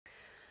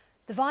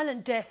The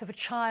violent death of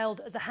a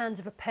child at the hands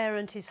of a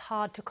parent is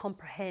hard to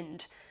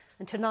comprehend.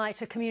 And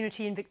tonight, a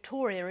community in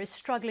Victoria is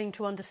struggling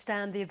to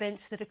understand the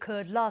events that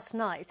occurred last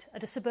night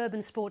at a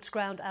suburban sports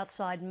ground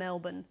outside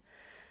Melbourne.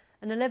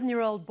 An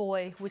 11-year-old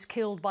boy was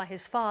killed by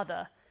his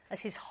father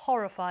as his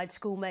horrified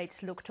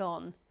schoolmates looked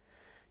on.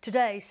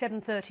 Today,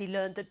 7:30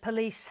 learned that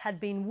police had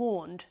been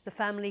warned the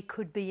family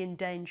could be in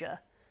danger.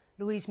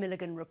 Louise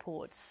Milligan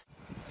reports.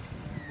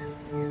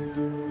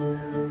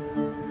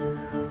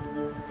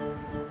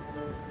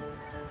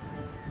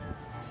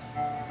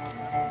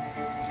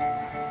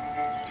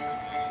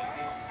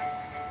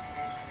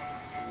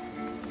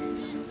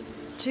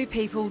 Two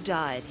people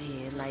died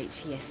here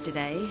late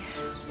yesterday.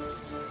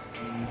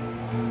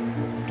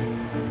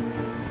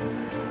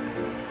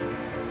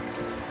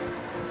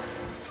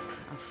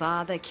 A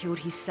father killed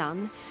his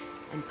son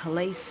and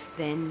police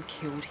then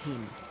killed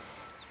him.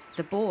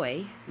 The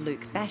boy,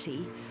 Luke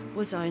Batty,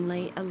 was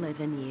only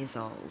 11 years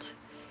old.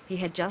 He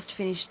had just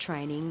finished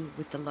training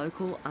with the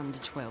local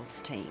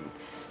under-12s team.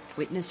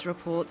 Witness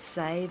reports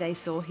say they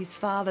saw his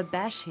father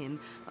bash him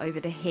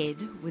over the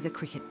head with a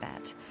cricket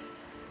bat.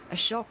 A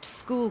shocked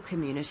school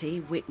community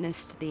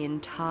witnessed the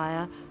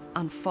entire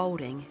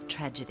unfolding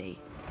tragedy.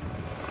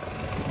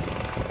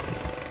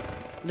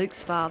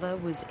 Luke's father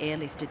was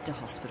airlifted to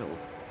hospital.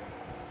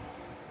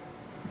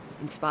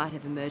 In spite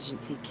of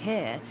emergency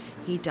care,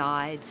 he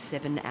died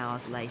 7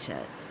 hours later.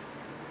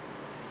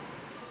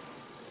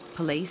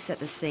 Police at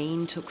the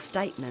scene took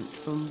statements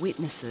from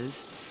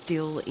witnesses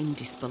still in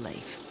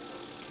disbelief.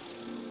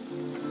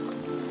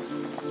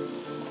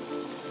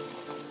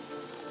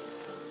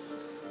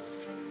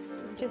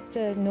 Just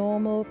a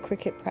normal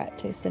cricket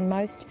practice, and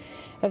most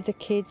of the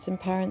kids and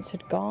parents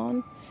had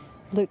gone.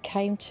 Luke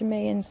came to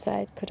me and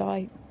said, could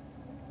I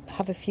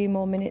have a few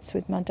more minutes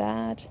with my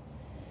dad,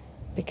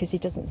 because he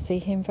doesn't see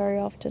him very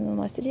often,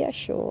 and I said, yeah,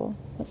 sure,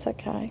 that's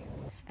okay.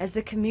 As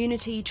the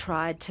community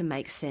tried to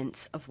make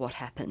sense of what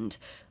happened,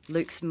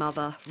 Luke's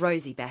mother,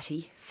 Rosie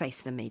Batty,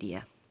 faced the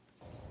media.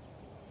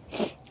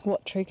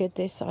 What triggered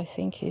this, I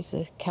think, is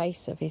a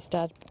case of his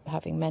dad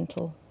having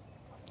mental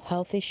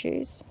health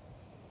issues.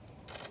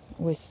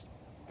 Was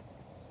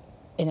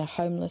in a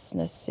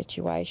homelessness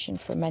situation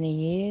for many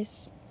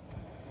years.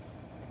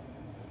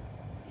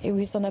 He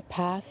was on a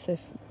path of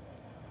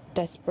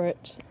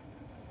desperate.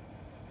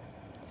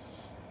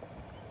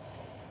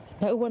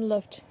 No one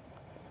loved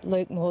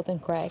Luke more than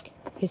Greg,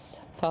 his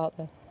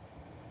father.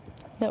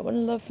 No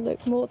one loved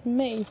Luke more than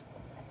me.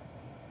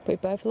 We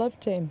both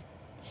loved him.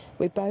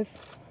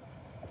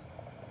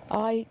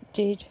 I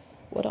did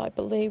what I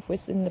believe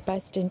was in the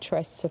best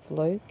interests of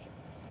Luke.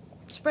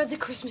 Spread the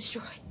Christmas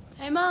joy.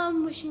 Hey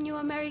Mum, wishing you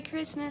a Merry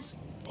Christmas.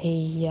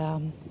 He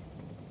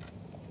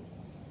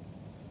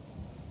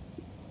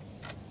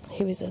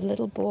was a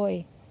little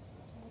boy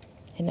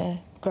in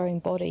a growing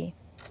body.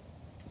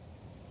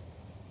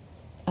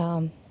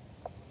 That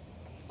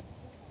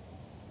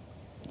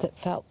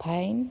felt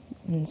pain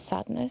and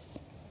sadness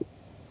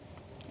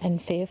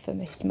and fear for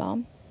his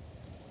mum.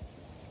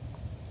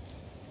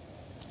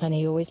 And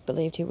he always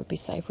believed he would be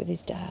safe with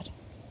his dad.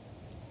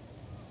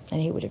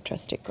 And he would have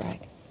trusted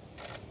Greg.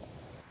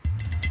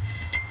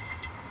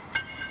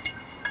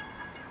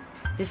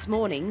 This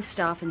morning,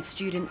 staff and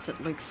students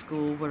at Luke's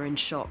school were in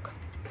shock.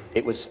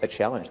 It was a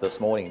challenge this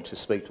morning to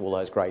speak to all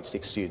those grade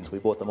 6 students. We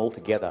brought them all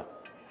together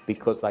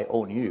because they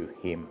all knew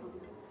him,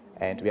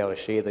 and to be able to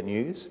share the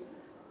news,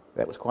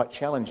 that was quite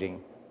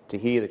challenging to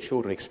hear the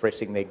children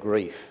expressing their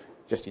grief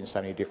just in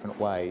so many different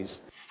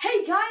ways.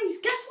 Hey guys,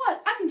 guess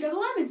what? I can juggle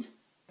lemons.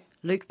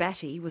 Luke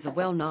Batty was a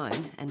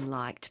well-known and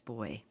liked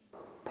boy.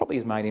 Probably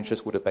his main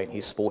interest would have been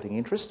his sporting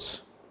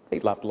interests.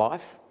 He loved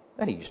life,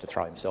 and he used to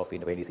throw himself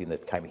into anything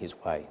that came his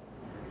way.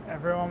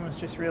 Everyone was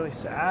just really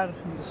sad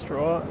and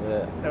distraught.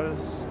 Yeah.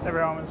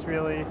 Everyone has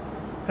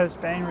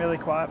been really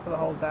quiet for the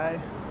whole day.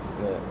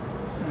 Yeah.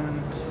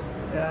 And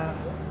yeah.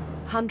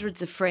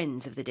 Hundreds of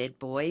friends of the dead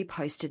boy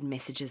posted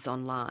messages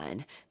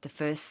online, the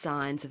first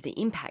signs of the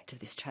impact of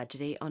this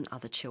tragedy on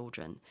other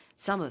children,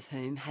 some of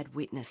whom had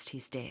witnessed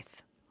his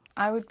death.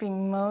 I would be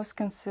most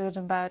concerned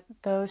about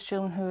those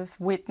children who have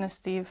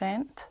witnessed the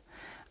event.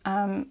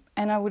 And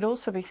I would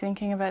also be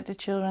thinking about the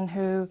children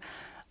who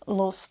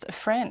lost a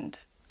friend,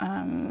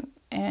 a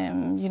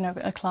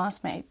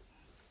classmate,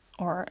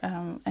 or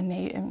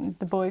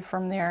the boy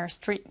from their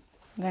street,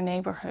 their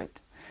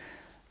neighbourhood.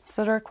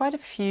 So there are quite a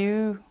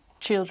few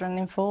children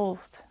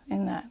involved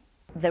in that.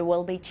 There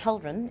will be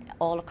children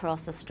all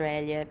across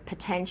Australia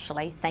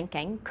potentially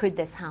thinking, could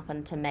this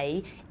happen to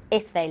me,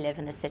 if they live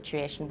in a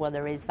situation where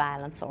there is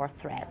violence or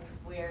threats.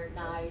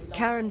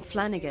 Karen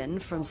Flanagan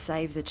from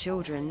Save the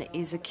Children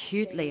is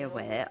acutely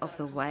aware of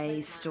the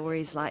way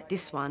stories like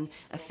this one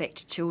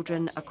affect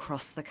children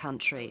across the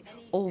country,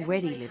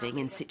 already living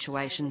in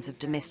situations of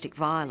domestic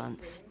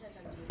violence.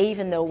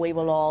 Even though we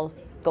will all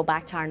go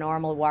back to our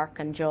normal work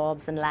and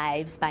jobs and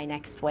lives by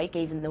next week,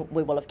 even though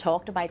we will have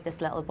talked about this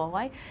little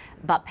boy,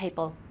 but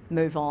people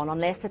move on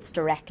unless it's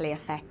directly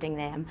affecting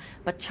them.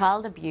 But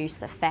child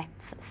abuse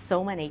affects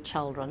so many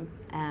children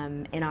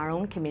in our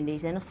own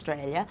communities in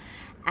Australia,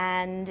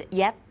 And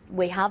yet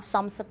we have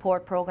some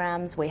support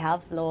programs, we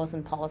have laws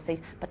and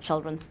policies, but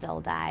children still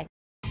die.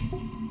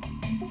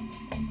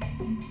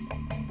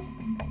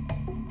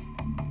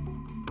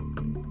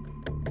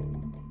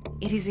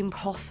 It is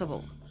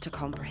impossible to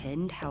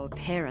comprehend how a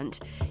parent,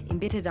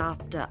 embittered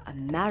after a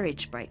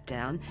marriage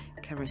breakdown,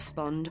 can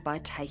respond by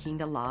taking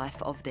the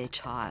life of their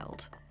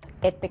child.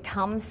 It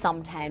becomes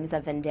sometimes a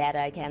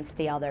vendetta against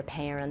the other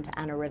parent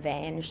and a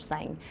revenge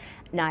thing.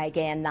 Now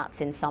again,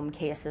 that's in some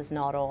cases,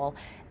 not all.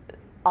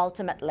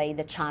 Ultimately,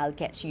 the child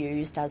gets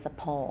used as a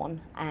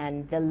pawn,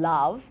 and the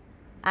love,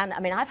 and I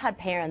mean, I've had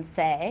parents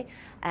say,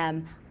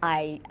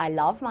 I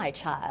love my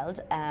child,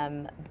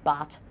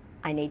 but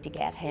I need to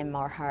get him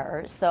or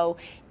her. So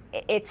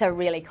it's a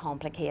really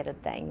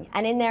complicated thing.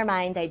 And in their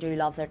mind, they do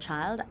love their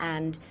child,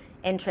 and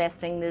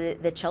interesting,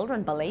 the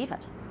children believe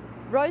it.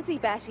 Rosie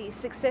Batty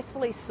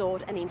successfully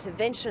sought an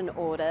intervention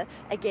order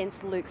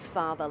against Luke's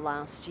father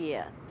last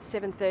year.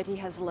 730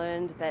 has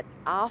learned that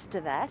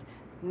after that,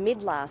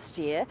 mid-last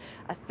year,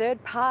 a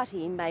third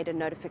party made a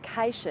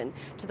notification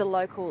to the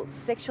local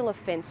sexual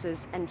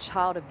offences and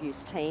child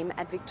abuse team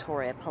at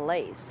Victoria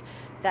Police.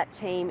 That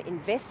team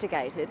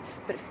investigated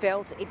but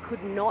felt it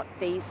could not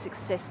be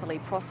successfully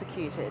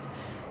prosecuted.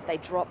 They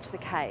dropped the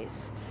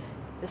case.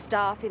 The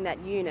staff in that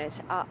unit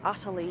are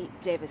utterly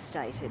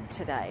devastated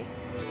today.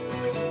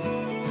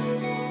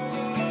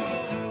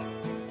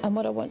 And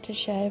what I want to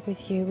share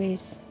with you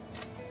is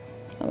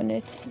I want to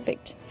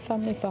evict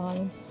family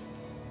violence.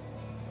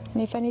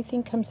 And if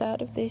anything comes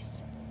out of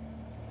this,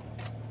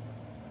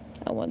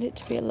 I want it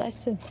to be a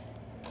lesson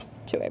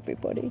to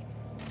everybody.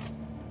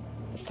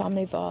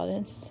 Family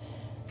violence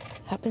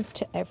happens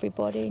to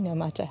everybody, no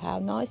matter how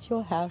nice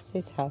your house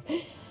is, how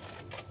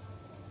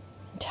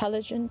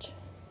intelligent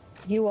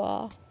you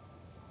are.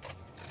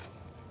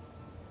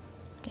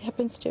 It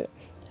happens to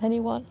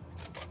anyone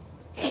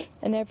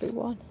and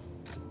everyone.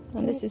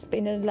 And this has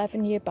been an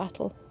 11-year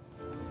battle.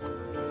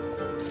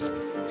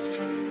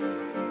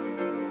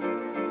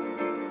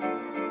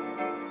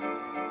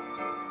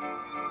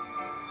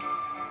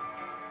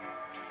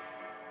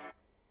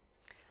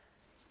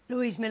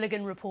 Louise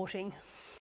Milligan reporting.